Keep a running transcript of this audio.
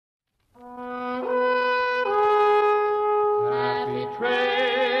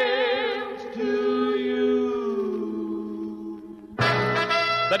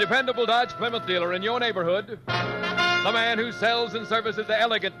dependable Dodge Plymouth dealer in your neighborhood, the man who sells and services the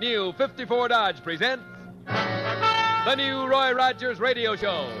elegant new 54 Dodge presents the new Roy Rogers Radio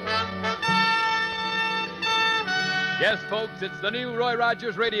Show. Yes, folks, it's the new Roy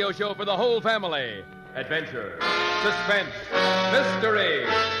Rogers Radio Show for the whole family. Adventure, suspense, mystery,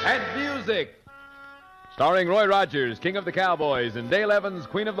 and music. Starring Roy Rogers, King of the Cowboys, and Dale Evans,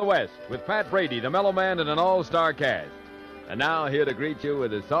 Queen of the West, with Pat Brady, the Mellow Man, and an all-star cast. And now, here to greet you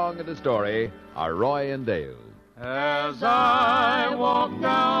with a song and a story are Roy and Dale. As I walk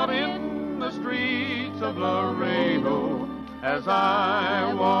out in the streets of Laredo, as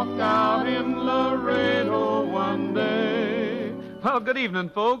I walk out in Laredo one day. Well, good evening,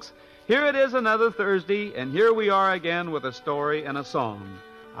 folks. Here it is another Thursday, and here we are again with a story and a song.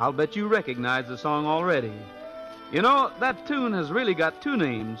 I'll bet you recognize the song already. You know, that tune has really got two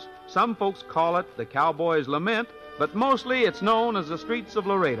names. Some folks call it the Cowboy's Lament, but mostly it's known as the Streets of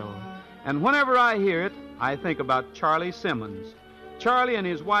Laredo. And whenever I hear it, I think about Charlie Simmons. Charlie and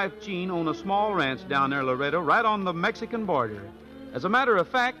his wife Jean own a small ranch down near Laredo, right on the Mexican border. As a matter of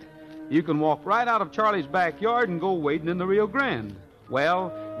fact, you can walk right out of Charlie's backyard and go wading in the Rio Grande.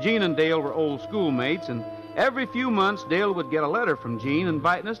 Well, Jean and Dale were old schoolmates, and every few months Dale would get a letter from Jean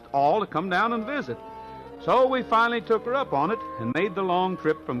inviting us all to come down and visit. So we finally took her up on it and made the long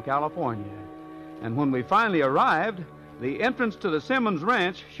trip from California. And when we finally arrived, the entrance to the Simmons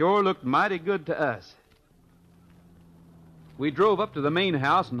Ranch sure looked mighty good to us. We drove up to the main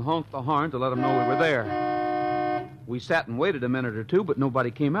house and honked the horn to let them know we were there. We sat and waited a minute or two, but nobody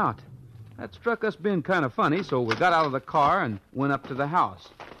came out. That struck us being kind of funny, so we got out of the car and went up to the house.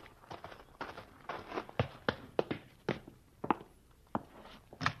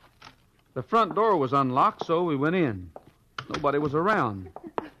 The front door was unlocked, so we went in. Nobody was around.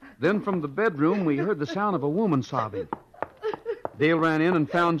 Then from the bedroom, we heard the sound of a woman sobbing. Dale ran in and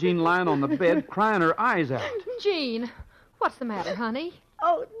found Jean lying on the bed, crying her eyes out. Jean, what's the matter, honey?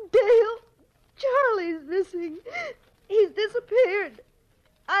 Oh, Dale, Charlie's missing. He's disappeared.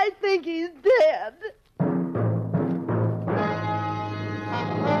 I think he's dead.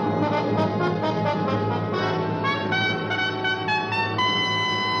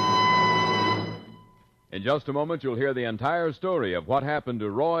 In just a moment, you'll hear the entire story of what happened to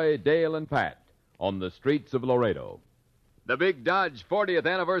Roy, Dale, and Pat on the streets of Laredo. The big Dodge 40th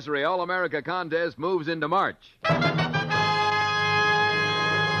Anniversary All-America Contest moves into March.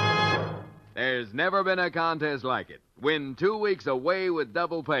 There's never been a contest like it. Win 2 weeks away with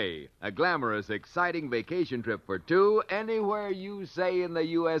double pay. A glamorous, exciting vacation trip for two anywhere you say in the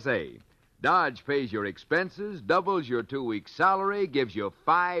USA. Dodge pays your expenses, doubles your 2 weeks' salary, gives you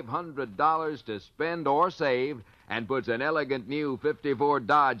 $500 to spend or save, and puts an elegant new 54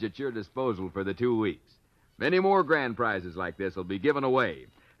 Dodge at your disposal for the 2 weeks. Many more grand prizes like this will be given away.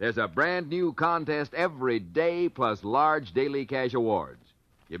 There's a brand new contest every day, plus large daily cash awards.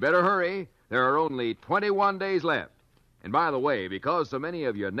 You better hurry. There are only 21 days left. And by the way, because so many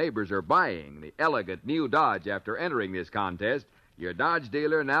of your neighbors are buying the elegant new Dodge after entering this contest, your Dodge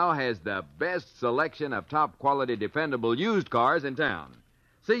dealer now has the best selection of top-quality, dependable used cars in town.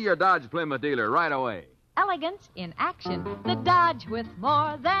 See your Dodge Plymouth dealer right away. Elegance in action. The Dodge with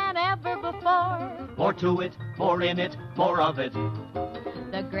more than ever before. More to it, more in it, more of it.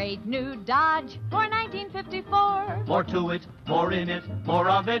 The great new Dodge for 1954. More to it, more in it, more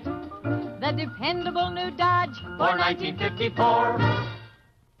of it. The dependable new Dodge For 1954.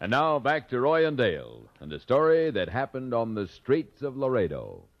 And now back to Roy and Dale and the story that happened on the streets of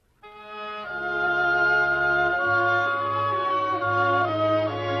Laredo.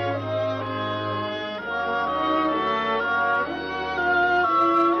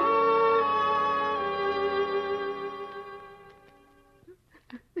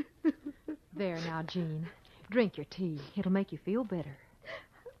 There now, Jean. Drink your tea. It'll make you feel better.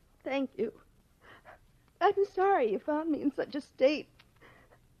 Thank you. I'm sorry you found me in such a state.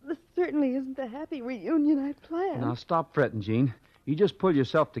 This certainly isn't the happy reunion I planned. Now, stop fretting, Jean. You just pull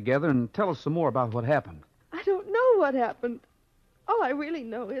yourself together and tell us some more about what happened. I don't know what happened. All I really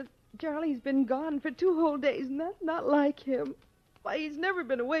know is Charlie's been gone for 2 whole days, and that's not like him. Why, he's never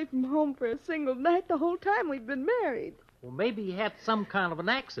been away from home for a single night the whole time we've been married. Well, maybe he had some kind of an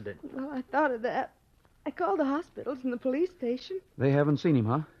accident. Well, I thought of that. I called the hospitals and the police station. They haven't seen him,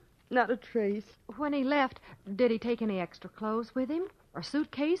 huh? Not a trace. When he left, did he take any extra clothes with him? Or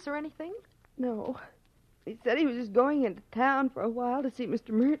suitcase or anything? No. He said he was just going into town for a while to see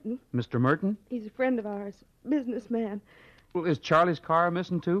Mr. Merton. Mr. Merton? He's a friend of ours, businessman. Well, is Charlie's car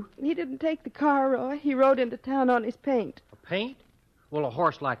missing, too? He didn't take the car, Roy. He rode into town on his paint. A paint? Well, a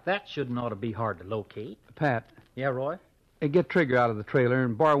horse like that shouldn't ought to be hard to locate. Pat. Yeah, Roy? Hey, get Trigger out of the trailer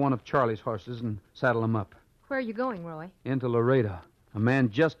and borrow one of Charlie's horses and saddle him up. Where are you going, Roy? Into Laredo. A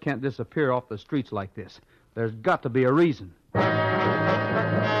man just can't disappear off the streets like this. There's got to be a reason.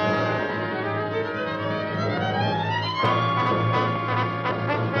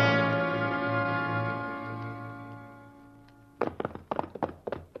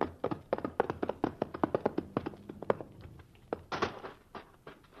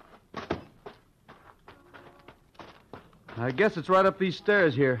 I guess it's right up these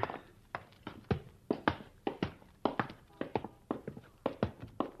stairs here.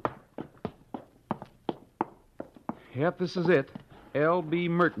 Yep, this is it. L.B.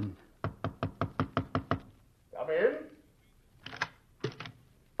 Merton. Come in.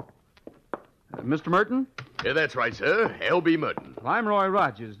 Mr. Merton? Yeah, that's right, sir. L.B. Merton. Well, I'm Roy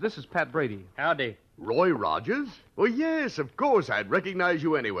Rogers. This is Pat Brady. Howdy. Roy Rogers? Well, yes, of course. I'd recognize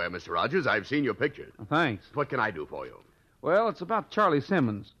you anywhere, Mr. Rogers. I've seen your pictures. Thanks. What can I do for you? Well, it's about Charlie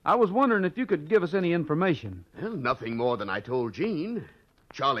Simmons. I was wondering if you could give us any information. Well, nothing more than I told Gene.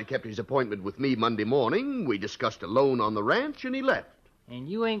 Charlie kept his appointment with me Monday morning. We discussed a loan on the ranch, and he left. And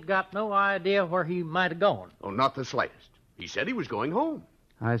you ain't got no idea where he might have gone. Oh, not the slightest. He said he was going home.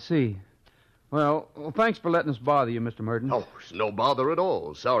 I see. Well, thanks for letting us bother you, Mr. Merton. Oh, it's no bother at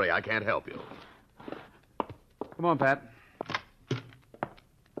all. Sorry, I can't help you. Come on, Pat.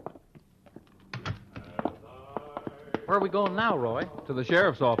 Where are we going now, Roy? To the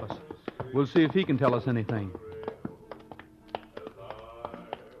sheriff's office. We'll see if he can tell us anything.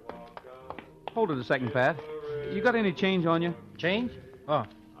 Hold it a second, Pat. You got any change on you? Change? Oh,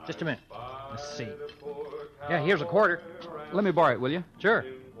 just a minute. Let's see. Yeah, here's a quarter. Let me borrow it, will you? Sure.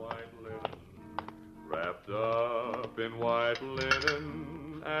 Wrapped up in white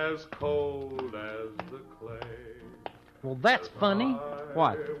linen, as cold as the clay. Well, that's funny.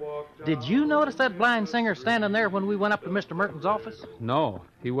 What? Did you notice that blind singer standing there when we went up to Mr. Merton's office? No,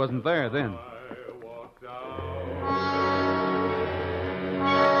 he wasn't there then.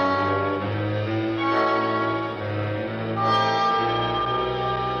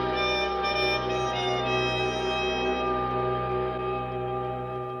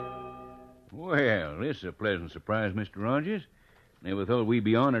 Well, this is a pleasant surprise, Mr. Rogers. Never thought we'd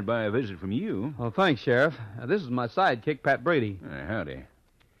be honored by a visit from you. Well, thanks, Sheriff. This is my sidekick, Pat Brady. Howdy.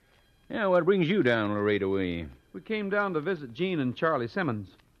 Yeah, what brings you down Laredo way? We came down to visit Gene and Charlie Simmons.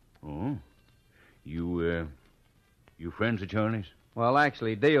 Oh? You friends of Charlie's? Well,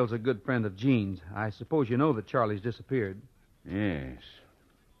 actually, Dale's a good friend of Gene's. I suppose you know that Charlie's disappeared. Yes.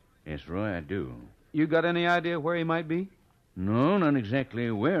 Yes, Roy, I do. You got any idea where he might be? No, not exactly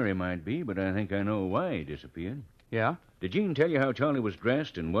where he might be, but I think I know why he disappeared. Yeah? Did Jean tell you how Charlie was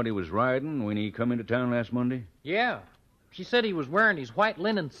dressed and what he was riding when he come into town last Monday? Yeah. She said he was wearing his white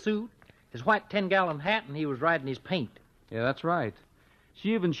linen suit, his white 10-gallon hat, and he was riding his paint. Yeah, that's right.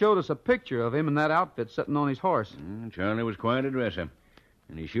 She even showed us a picture of him in that outfit sitting on his horse. Charlie was quite a dresser,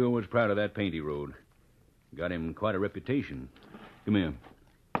 and he sure was proud of that paint he rode. Got him quite a reputation. Come here.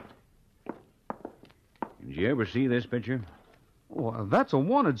 Did you ever see this picture? Well, that's a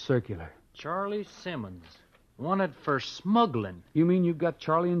wanted circular. Charlie Simmons. Wanted for smuggling. You mean you've got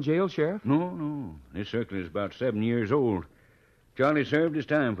Charlie in jail, Sheriff? No. This circular is about 7 years old. Charlie served his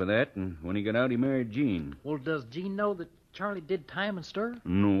time for that, and when he got out, he married Jean. Well, does Jean know that Charlie did time and stir?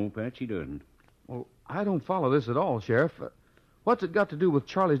 No, Pat, she doesn't. Well, I don't follow this at all, Sheriff. What's it got to do with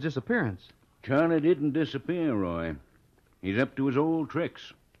Charlie's disappearance? Charlie didn't disappear, Roy. He's up to his old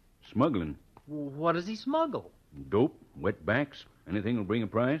tricks. Smuggling. What does he smuggle? Dope, wetbacks, anything will bring a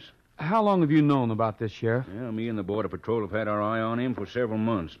price. How long have you known about this, Sheriff? Well, me and the Border Patrol have had our eye on him for several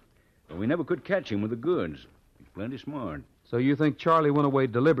months. But we never could catch him with the goods. He's plenty smart. So you think Charlie went away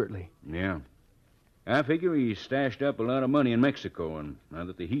deliberately? Yeah. I figure he stashed up a lot of money in Mexico, and now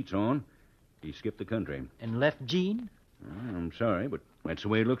that the heat's on, he skipped the country. And left Jean? I'm sorry, but that's the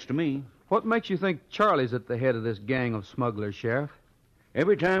way it looks to me. What makes you think Charlie's at the head of this gang of smugglers, Sheriff?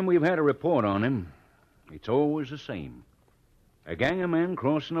 Every time we've had a report on him, it's always the same. A gang of men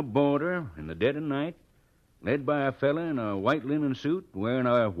crossing a border in the dead of night, led by a fella in a white linen suit, wearing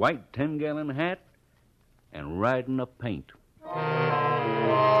a white 10-gallon hat, and riding a paint.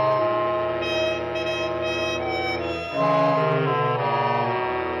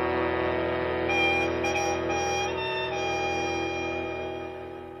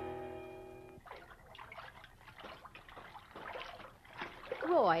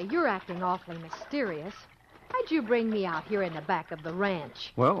 Roy, you're acting awfully mysterious. Why'd you bring me out here in the back of the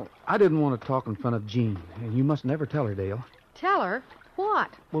ranch? Well, I didn't want to talk in front of Jean, and you must never tell her, Dale. Tell her? What?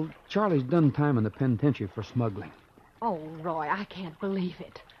 Well, Charlie's done time in the penitentiary for smuggling. Oh, Roy, I can't believe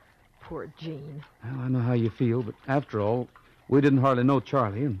it. poor Gene. Well, I know how you feel, but after all, we didn't hardly know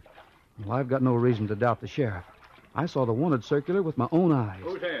Charlie, and well, I've got no reason to doubt the sheriff. I saw the wanted circular with my own eyes.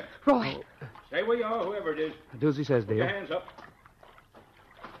 Who's there? Roy. Stay where you are, whoever it is. Do as he says, Put your Dale. hands up.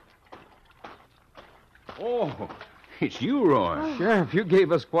 Oh, it's you, Roy. Sheriff, you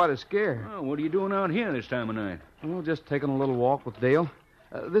gave us quite a scare. Oh, what are you doing out here this time of night? Well, just taking a little walk with Dale.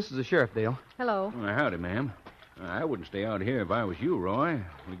 This is the sheriff, Dale. Hello. Well, howdy, ma'am. I wouldn't stay out here if I was you, Roy.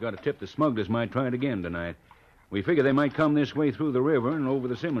 We got a tip the smugglers might try it again tonight. We figure they might come this way through the river and over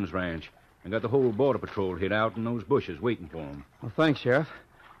the Simmons Ranch. I got the whole border patrol hid out in those bushes waiting for them. Well, thanks, Sheriff.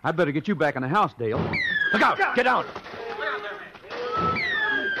 I'd better get you back in the house, Dale. Look out! Get out!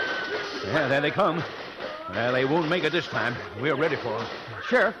 Yeah, there they come. Well, they won't make it this time. We're ready for them.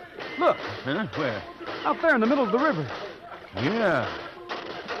 Sheriff, look. Huh? Where? Out there in the middle of the river. Yeah.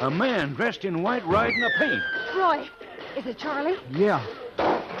 A man dressed in white riding a paint. Roy, is it Charlie? Yeah.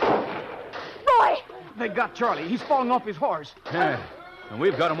 Roy! They got Charlie. He's falling off his horse. Yeah. And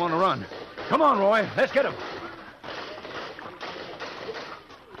we've got him on the run. Come on, Roy. Let's get him.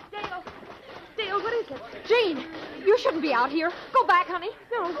 Dale, what is it? Gene, you shouldn't be out here. Go back, honey.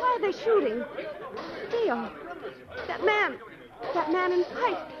 No, why are they shooting? Dale, that man in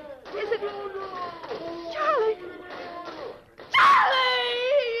white. Is it Charlie? Charlie!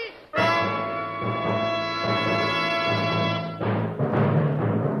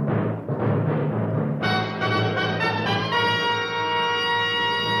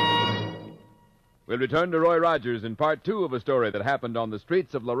 We'll return to Roy Rogers in part 2 of a story that happened on the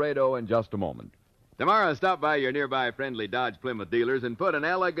streets of Laredo in just a moment. Tomorrow, stop by your nearby friendly Dodge Plymouth dealers and put an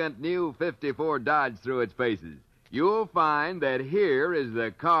elegant new 54 Dodge through its paces. You'll find that here is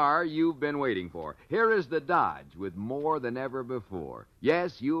the car you've been waiting for. Here is the Dodge with more than ever before.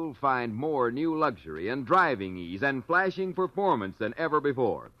 Yes, you'll find more new luxury and driving ease and flashing performance than ever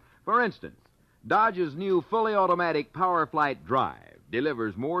before. For instance, Dodge's new fully automatic Power Flight Drive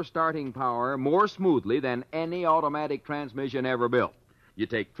delivers more starting power more smoothly than any automatic transmission ever built. You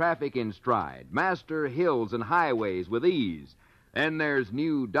take traffic in stride, master hills and highways with ease. Then there's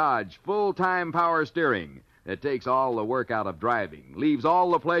new Dodge full-time power steering that takes all the work out of driving, leaves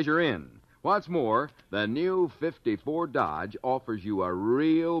all the pleasure in. What's more, the new 54 Dodge offers you a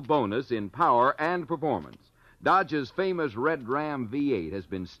real bonus in power and performance. Dodge's famous Red Ram V8 has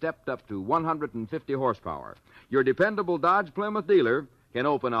been stepped up to 150 horsepower. Your dependable Dodge Plymouth dealer can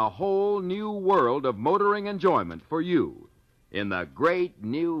open a whole new world of motoring enjoyment for you in the great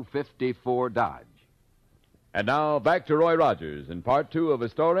new 54 Dodge. And now, back to Roy Rogers in part 2 of a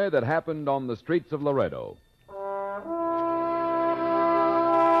story that happened on the streets of Laredo.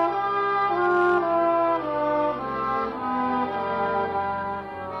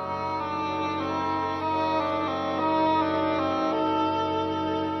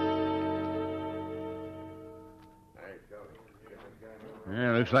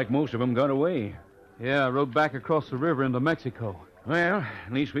 Yeah, looks like most of them got away. Yeah, I rode back across the river into Mexico. Well,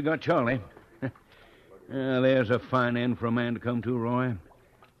 at least we got Charlie. There's a fine end for a man to come to, Roy.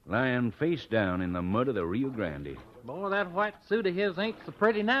 Lying face down in the mud of the Rio Grande. Boy, that white suit of his ain't so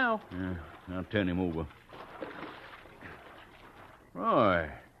pretty now. Yeah, I'll turn him over. Roy,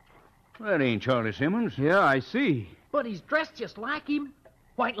 that ain't Charlie Simmons. Yeah, I see. But he's dressed just like him.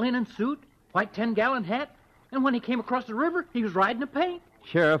 White linen suit, white 10-gallon hat, and when he came across the river, he was riding a paint.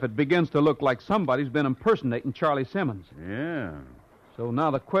 Sheriff, it begins to look like somebody's been impersonating Charlie Simmons. Yeah. So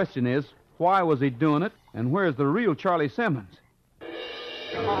now the question is, why was he doing it, and where's the real Charlie Simmons?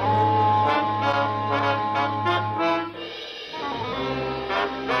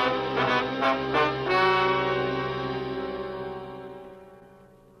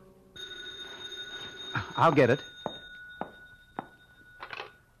 I'll get it.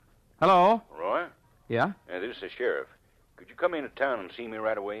 Hello? Roy? Yeah? This is the sheriff. Could you come into town and see me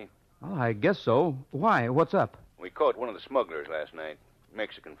right away? Well, I guess so. Why? What's up? We caught one of the smugglers last night,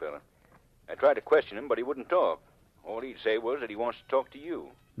 Mexican fella. I tried to question him, but he wouldn't talk. All he'd say was that he wants to talk to you.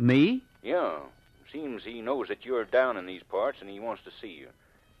 Me? Yeah. Seems he knows that you're down in these parts, and he wants to see you.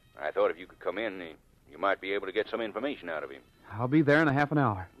 I thought if you could come in, you might be able to get some information out of him. I'll be there in a half an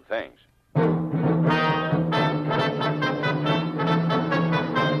hour. Thanks.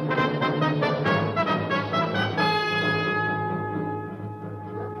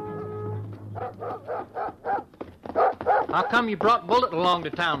 How come you brought Bullet along to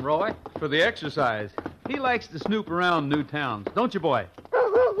town, Roy? For the exercise. He likes to snoop around new towns, don't you, boy?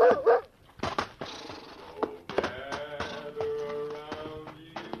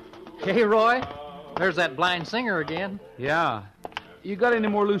 Hey, Roy, there's that blind singer again. Yeah. You got any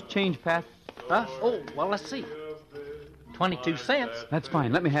more loose change, Pat? Huh? Oh, well, let's see. 22 cents. That's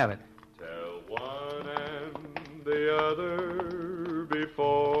fine. Let me have it. the other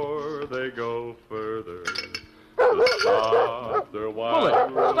before they go further. To stop their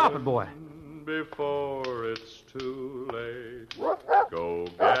wild Bullet, stop it, boy. before it's too late. Go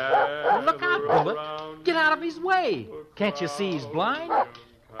gather Look out, Bullet. around Get out of his way. Can't you see he's blind?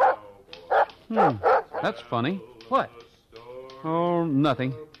 That's funny. What? Oh,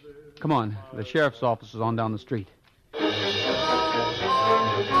 nothing. Come on, the sheriff's office is on down the street.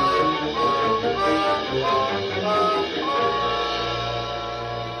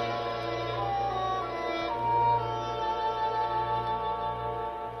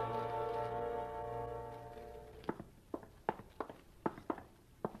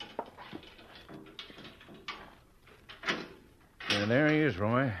 Yeah, there he is,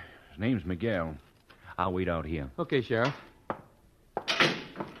 Roy. His name's Miguel. I'll wait out here. Okay, Sheriff.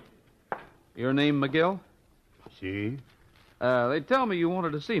 Your name, Miguel? Si, They tell me you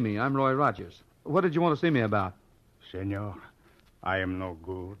wanted to see me. I'm Roy Rogers. What did you want to see me about? senor, I am no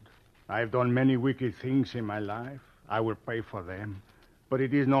good. I've done many wicked things in my life. I will pay for them. But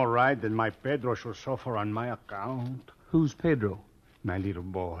it is not right that my Pedro should suffer on my account. Who's Pedro? My little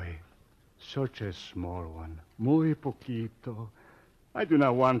boy. Such a small one. Muy poquito. I do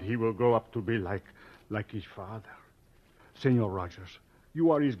not want he will grow up to be like his father. Senor Rogers,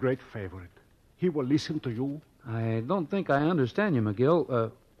 you are his great favorite. He will listen to you. I don't think I understand you,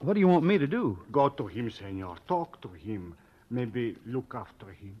 Miguel. What do you want me to do? Go to him, senor. Talk to him. Maybe look after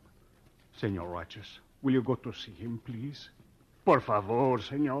him. Senor Rogers, will you go to see him, please? Por favor,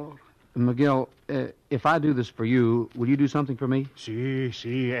 senor. Miguel, if I do this for you, will you do something for me?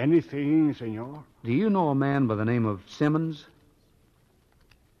 Si, anything, senor. Do you know a man by the name of Simmons?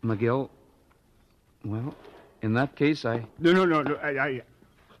 Miguel? Well, in that case, I... No.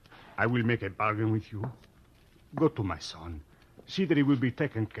 I will make a bargain with you. Go to my son. See that he will be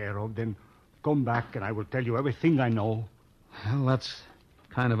taken care of. Then come back and I will tell you everything I know. Well, that's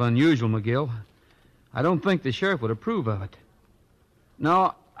kind of unusual, Miguel. I don't think the sheriff would approve of it.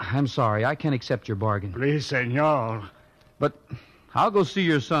 No, I'm sorry. I can't accept your bargain. Please, senor. But I'll go see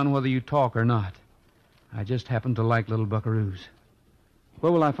your son whether you talk or not. I just happen to like little buckaroos.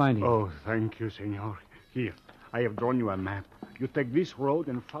 Where will I find him? Oh, thank you, senor. Here, I have drawn you a map. You take this road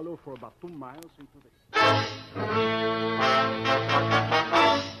and follow for about 2 miles into the...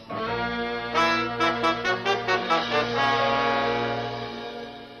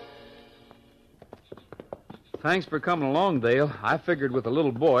 Thanks for coming along, Dale. I figured with a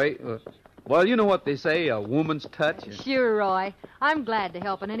little boy... well, you know what they say, a woman's touch. Sure, Roy. I'm glad to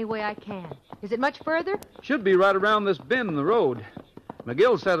help in any way I can. Is it much further? Should be right around this bend in the road.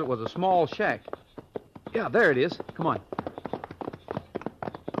 McGill said it was a small shack. Yeah, there it is. Come on.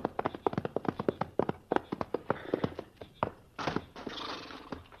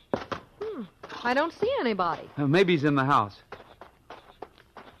 I don't see anybody. Maybe he's in the house.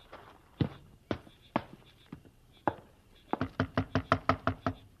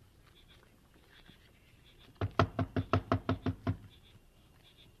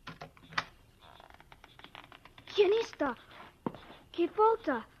 ¿Quién está? ¿Qué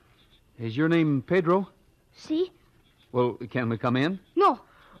falta? Is your name Pedro? Sí? Well, can we come in? No.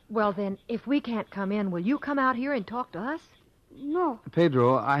 Well, then, if we can't come in, will you come out here and talk to us? No.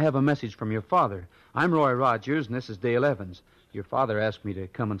 Pedro, I have a message from your father. I'm Roy Rogers, and this is Dale Evans. Your father asked me to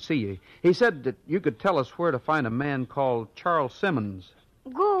come and see you. He said that you could tell us where to find a man called Charles Simmons.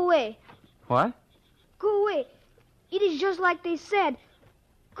 Go away. What? Go away. It is just like they said.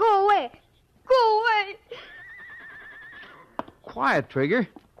 Go away. Go away. Quiet, Trigger.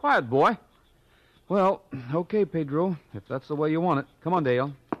 Quiet, boy. Well, okay, Pedro, if that's the way you want it. Come on,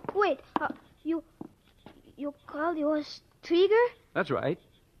 Dale. Wait, you call yours Trigger? That's right.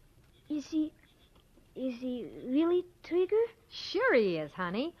 Is he really Trigger? Sure he is,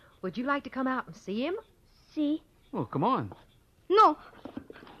 honey. Would you like to come out and see him? See? Well, come on. No,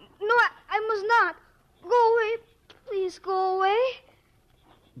 I must not. Go away. Please go away.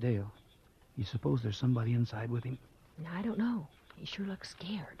 Dale, you suppose there's somebody inside with him? I don't know. He sure looks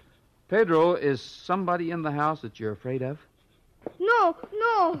scared. Pedro, is somebody in the house that you're afraid of? No.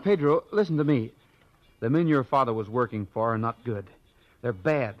 Pedro, listen to me. The men your father was working for are not good. They're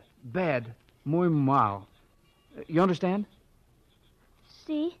bad. Muy mal. You understand?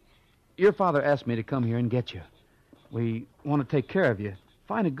 See? Your father asked me to come here and get you. We want to take care of you.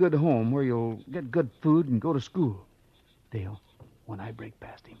 Find a good home where you'll get good food and go to school. Dale, when I break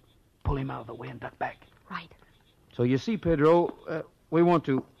past him, pull him out of the way and duck back. Right. So you see, Pedro, we want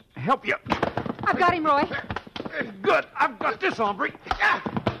to help you. I've got him, Roy. Good. I've got this, hombre.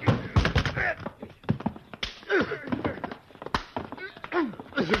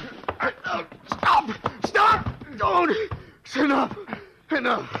 Stop! Don't! Enough!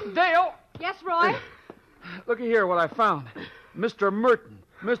 Enough! Dale! Yes, Roy? Looky here what I found. Mr. Merton.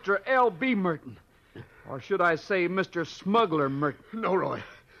 Mr. L.B. Merton. Or should I say Mr. Smuggler Merton? No, Roy.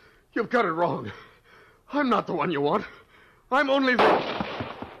 You've got it wrong. I'm not the one you want. I'm only the...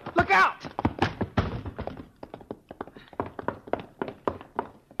 Look out!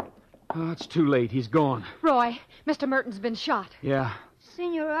 Oh, it's too late. He's gone. Roy, Mr. Merton's been shot. Yeah.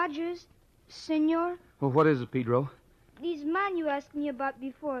 Senor Rogers, Senor, Well, what is it, Pedro? this man you asked me about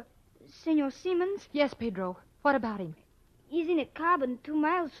before, Senor Simmons, Yes, Pedro. What about him? he's in a cabin 2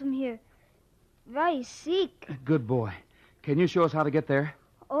 miles from here. Very sick. Good boy. Can you show us how to get there?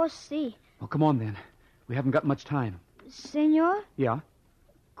 Oh, see. Well, come on then. We haven't got much time. Senor, Yeah?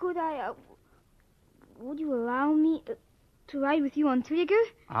 could I, would you allow me to ride with you on Trigger?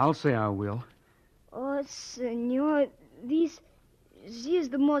 I'll say I will. Oh, Senor, this is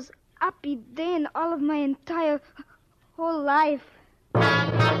the most happy day in all of my entire whole life.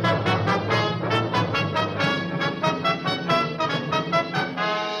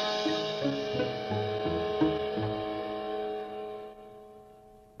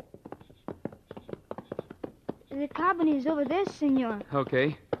 The cabin is over there, Senor.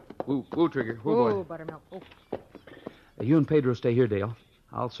 Okay. Woo, Trigger. Woo, Oh, boy. buttermilk. Oh. You and Pedro stay here, Dale.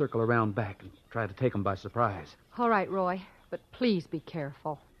 I'll circle around back and try to take them by surprise. All right, Roy, but please be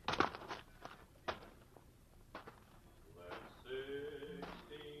careful. Let 16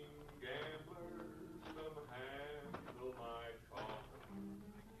 gamblers come handle my coffin.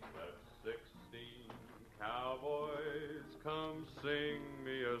 Let 16 cowboys come sing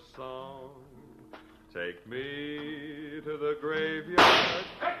me a song. Take me to the graveyard.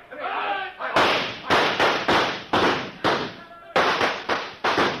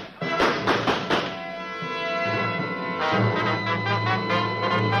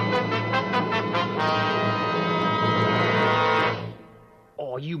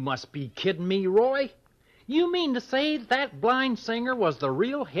 Oh, you must be kidding me, Roy. You mean to say that blind singer was the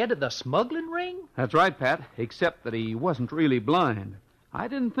real head of the smuggling ring? That's right, Pat, except that he wasn't really blind. I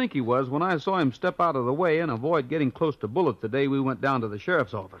didn't think he was when I saw him step out of the way and avoid getting close to bullets the day we went down to the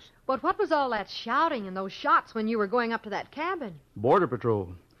sheriff's office. But what was all that shouting and those shots when you were going up to that cabin? Border Patrol.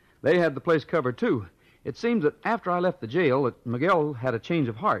 They had the place covered, too. It seems that after I left the jail, that Miguel had a change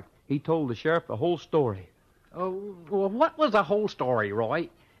of heart. He told the sheriff the whole story. Oh, well, what was the whole story, Roy?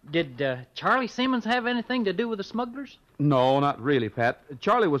 Did Charlie Simmons have anything to do with the smugglers? No, not really, Pat.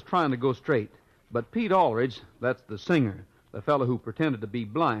 Charlie was trying to go straight. But Pete Aldridge, that's the singer, the fellow who pretended to be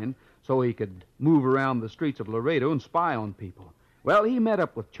blind so he could move around the streets of Laredo and spy on people. Well, he met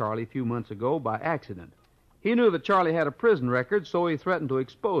up with Charlie a few months ago by accident. He knew that Charlie had a prison record, so he threatened to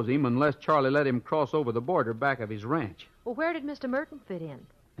expose him unless Charlie let him cross over the border back of his ranch. Well, where did Mr. Merton fit in?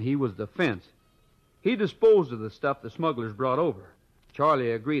 He was the fence. He disposed of the stuff the smugglers brought over.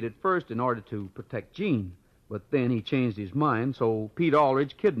 Charlie agreed at first in order to protect Jean, but then he changed his mind, so Pete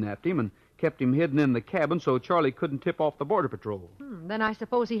Aldridge kidnapped him and kept him hidden in the cabin so Charlie couldn't tip off the Border Patrol. Then I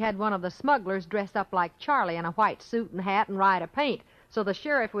suppose he had one of the smugglers dress up like Charlie in a white suit and hat and ride a paint, so the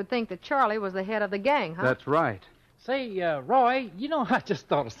sheriff would think that Charlie was the head of the gang, huh? That's right. Say, Roy, you know, I just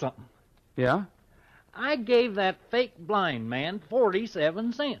thought of something. Yeah? I gave that fake blind man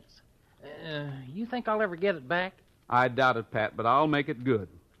 47 cents. You think I'll ever get it back? I doubt it, Pat, but I'll make it good.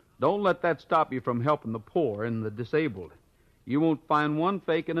 Don't let that stop you from helping the poor and the disabled. You won't find one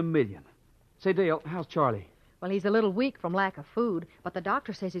fake in a million. Say, Dale, how's Charlie? Well, he's a little weak from lack of food, but the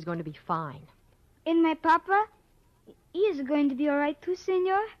doctor says he's going to be fine. And my papa? He is going to be all right too,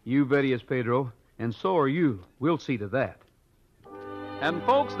 Senor? You bet he is, Pedro, and so are you. We'll see to that. And,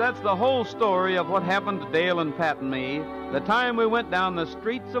 folks, that's the whole story of what happened to Dale and Pat and me the time we went down the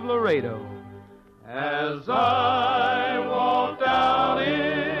streets of Laredo. As I walked out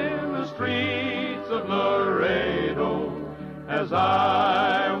in the streets of Laredo, as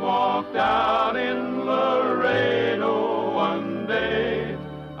I walked out in Laredo one day,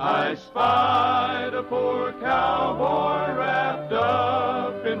 I spied a poor cowboy wrapped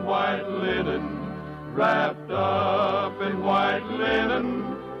up in white linen, wrapped up in white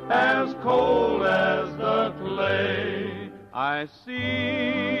linen, as cold as the clay. I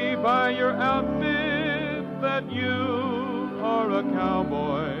see by your outfit that you are a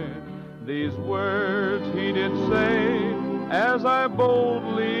cowboy. These words he did say as I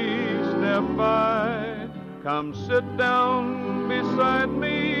boldly stepped by. Come sit down beside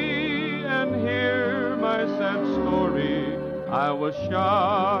me and hear my sad story. I was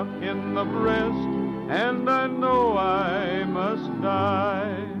shot in the breast and I know I must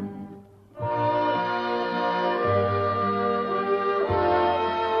die.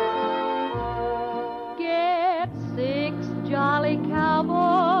 Get 6 jobs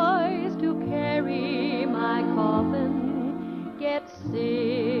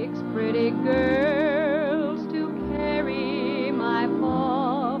 6 pretty girls to carry my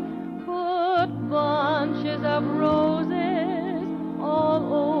pall. Put bunches of roses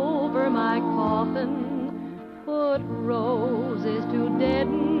all over my coffin. Put roses to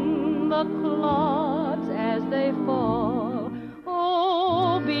deaden the clods as they fall.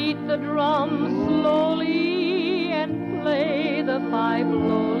 Oh, beat the drum slowly and play the fife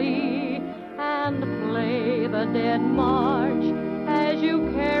lowly and play the dead march as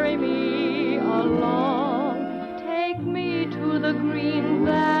you carry me along. Take me to the green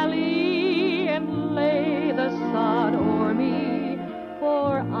valley and lay the sod o'er me,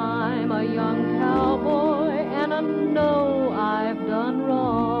 for I'm a young cowboy and I know I've done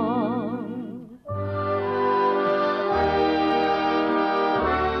wrong.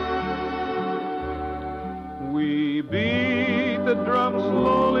 We beat the drum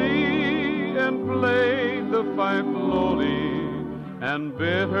slowly and played the fife lowly and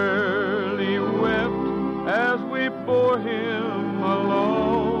bitterly wept as we bore him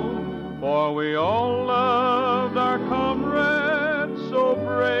along. For we all loved our comrade, so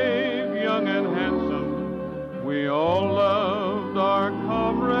brave, young and handsome. We all loved our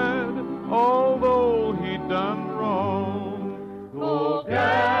comrade, although he'd done wrong. Go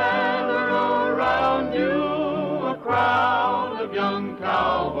gather around you a crowd of young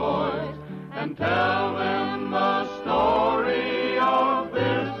cowboys and tell them the story of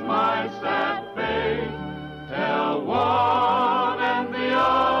this my sad fate. Tell one and the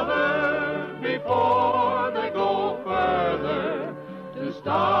other before they go further to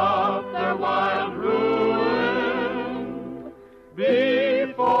stop their wild ruin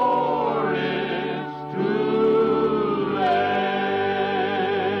before it's too late.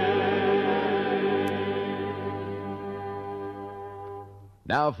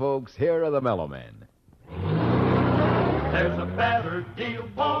 Now, folks, here are the Mellow Men. There's a better deal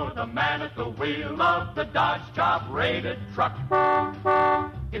for the man at the wheel of the Dodge top-rated truck.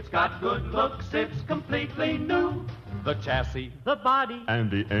 It's got good looks, it's completely new. The chassis, the body, And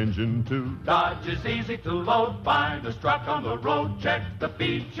the engine, too. Dodge is easy to load. Find a truck on the road, check the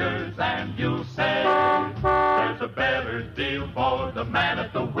features, and you'll say there's a better deal for the man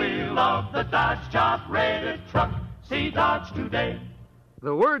at the wheel of the Dodge top-rated truck. See Dodge today.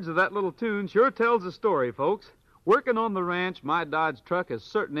 The words of that little tune sure tells a story, folks. Working on the ranch, my Dodge truck has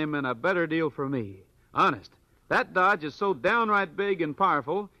certainly been a better deal for me. Honest, that Dodge is so downright big and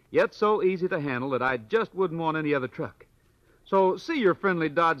powerful, yet so easy to handle that I just wouldn't want any other truck. So see your friendly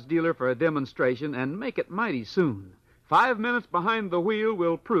Dodge dealer for a demonstration and make it mighty soon. 5 minutes behind the wheel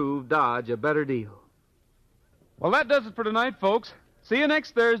will prove Dodge a better deal. Well, that does it for tonight, folks. See you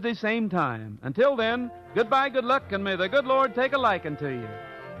next Thursday, same time. Until then, goodbye, good luck, and may the good Lord take a liking to you.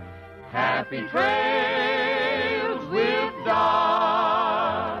 Happy trails with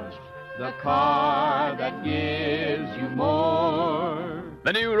Dodge, the car that gives you more.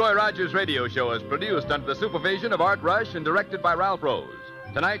 The new Roy Rogers radio show is produced under the supervision of Art Rush and directed by Ralph Rose.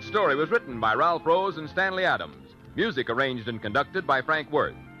 Tonight's story was written by Ralph Rose and Stanley Adams. Music arranged and conducted by Frank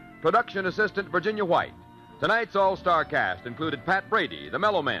Worth. Production assistant Virginia White. Tonight's all-star cast included Pat Brady, the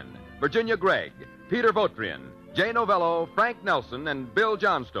Mellow Men, Virginia Gregg, Peter Votrian, Jay Novello, Frank Nelson, and Bill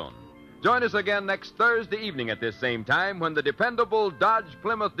Johnstone. Join us again next Thursday evening at this same time when the dependable Dodge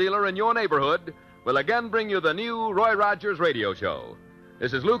Plymouth dealer in your neighborhood will again bring you the new Roy Rogers radio show.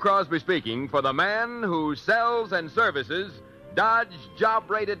 This is Lou Crosby speaking for the man who sells and services Dodge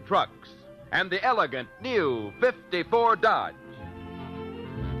job-rated trucks and the elegant new 54 Dodge.